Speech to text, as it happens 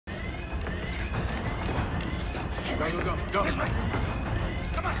Go. This way.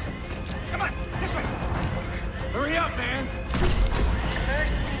 Come on, this way. Hurry up, man.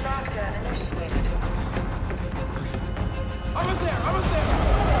 Emergency lockdown initiated. Almost there.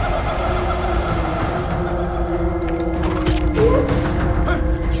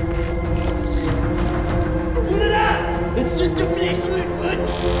 Pull it out! It's just a flesh wound, bud.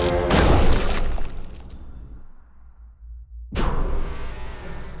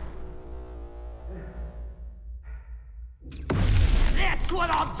 That's what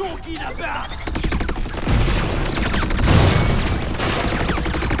I'm talking about!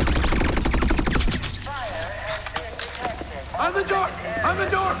 Fire has been detected. On the door!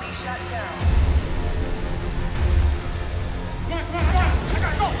 Shut down.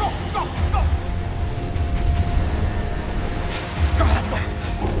 Go, let's go!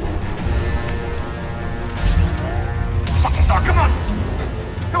 Fucking door, come on!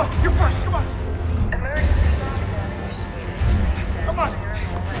 Come on, you're first, come on! Emergency lockdown initiated. Come on!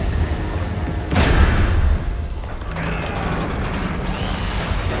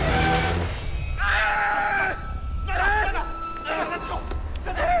 Let's go!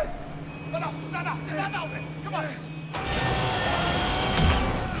 No, come on!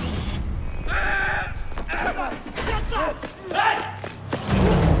 Come on, step up! Hey!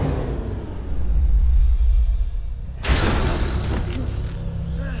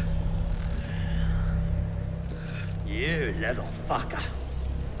 You little fucker.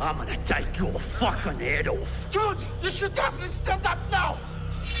 I'm gonna take your fucking head off. Dude, you should definitely stand up now!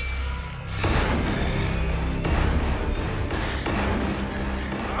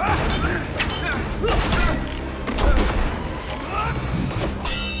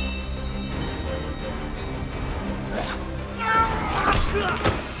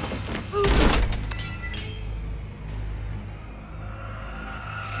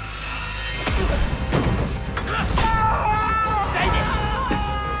 Stay there!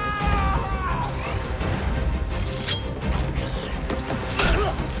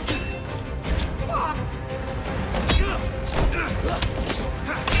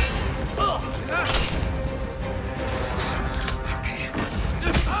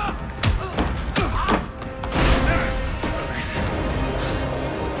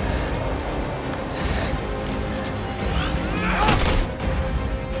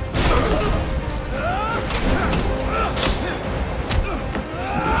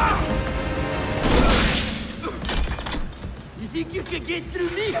 You think you can get through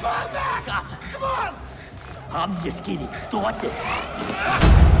me? Come on, Max! Come on! I'm just getting started.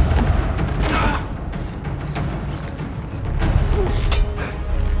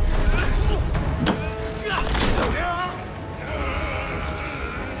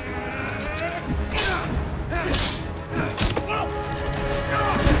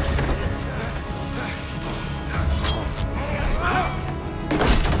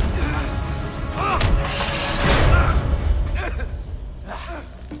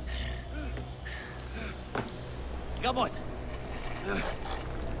 Come on.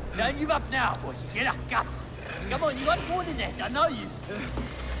 Don't give up now, boy. Get up, come. Come on, you got more than that. I know you.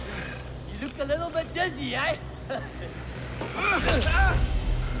 You look a little bit dizzy, eh?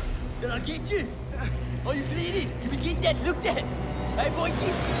 Did I get you? Are you bleeding? You must get that looked at. Hey, boy,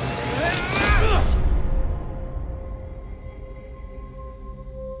 keep...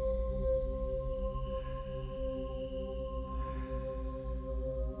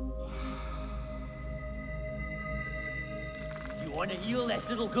 You want to heal that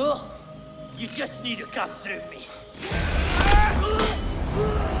little girl? You just need to come through me.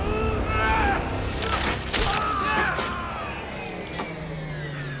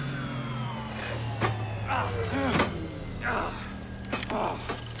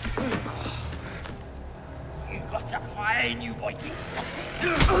 You've got some fire in you, boy.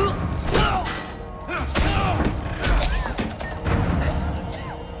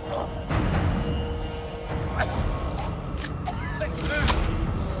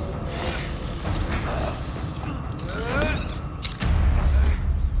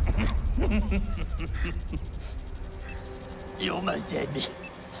 You almost had me.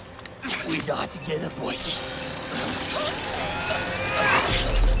 We die together, boy.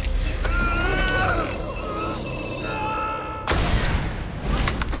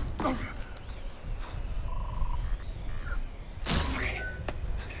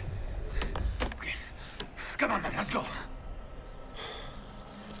 Come on, man, let's go.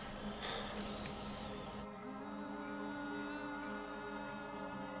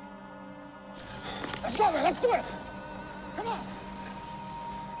 Let's go, man, let's do it! Come on!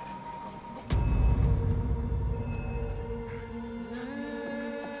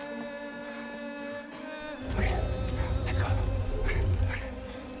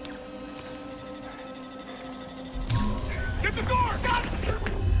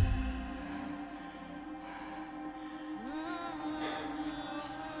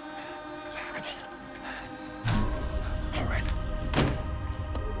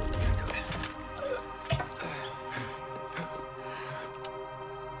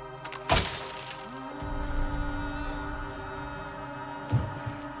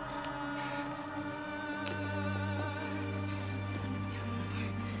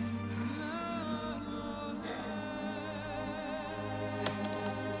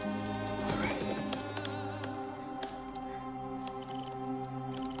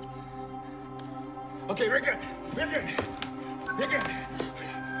 Okay, we're good. We're good. We're good.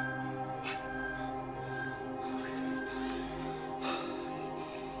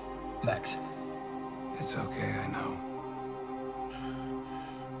 Max, It's okay, I know.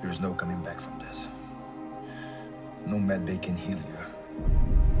 there's no coming back from this. No medbay can heal you.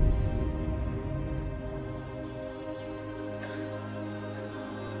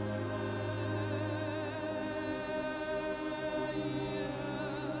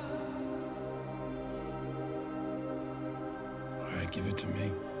 All right, give it to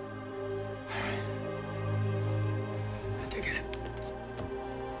me. Take it.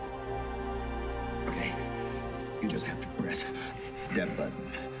 Okay. You just have to press that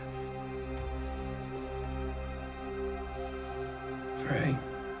button. Frey?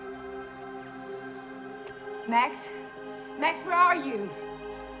 Max? Max, where are you?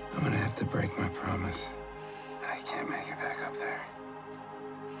 I'm gonna have to break my promise. I can't make it back up there.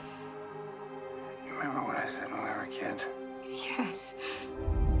 You remember what I said when we were kids? Yes.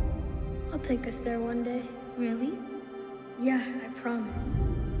 I'll take us there one day. Really? Yeah, I promise.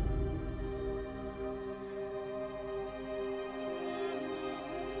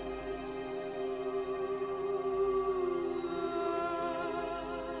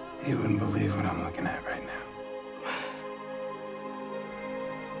 You wouldn't believe what I'm looking at right now.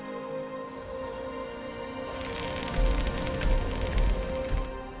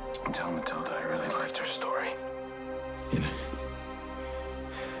 Tell Matilda I really liked her story. You know,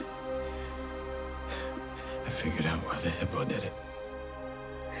 I figured out why the hippo did it.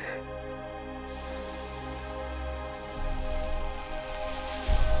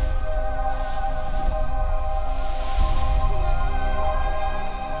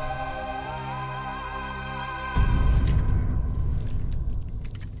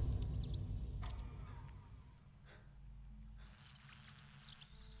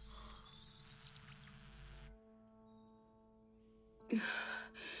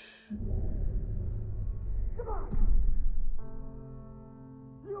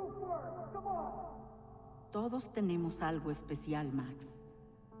 Todos tenemos algo especial, Max.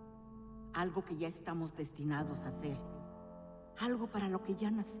 Algo que ya estamos destinados a hacer. Algo para lo que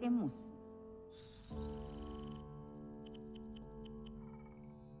ya nacemos.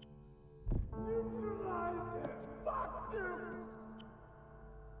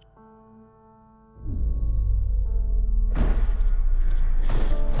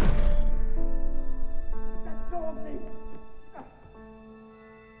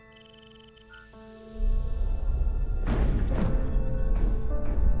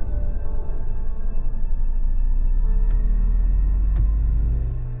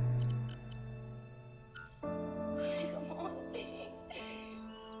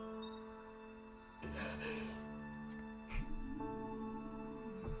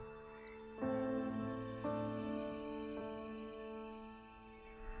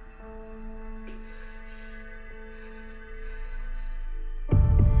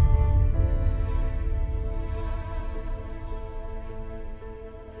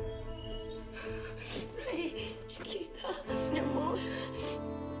 Chiquita, mi amor.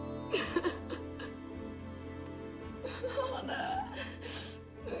 Hola.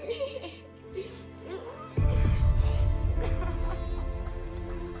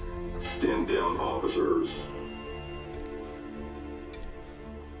 Stand down, officers.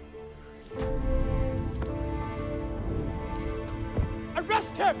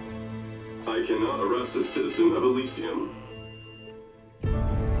 Arrest him! I cannot arrest a citizen of Elysium.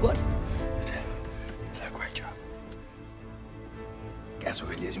 What? Great job. Guess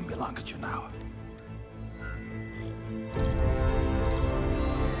who Elysium belongs to now?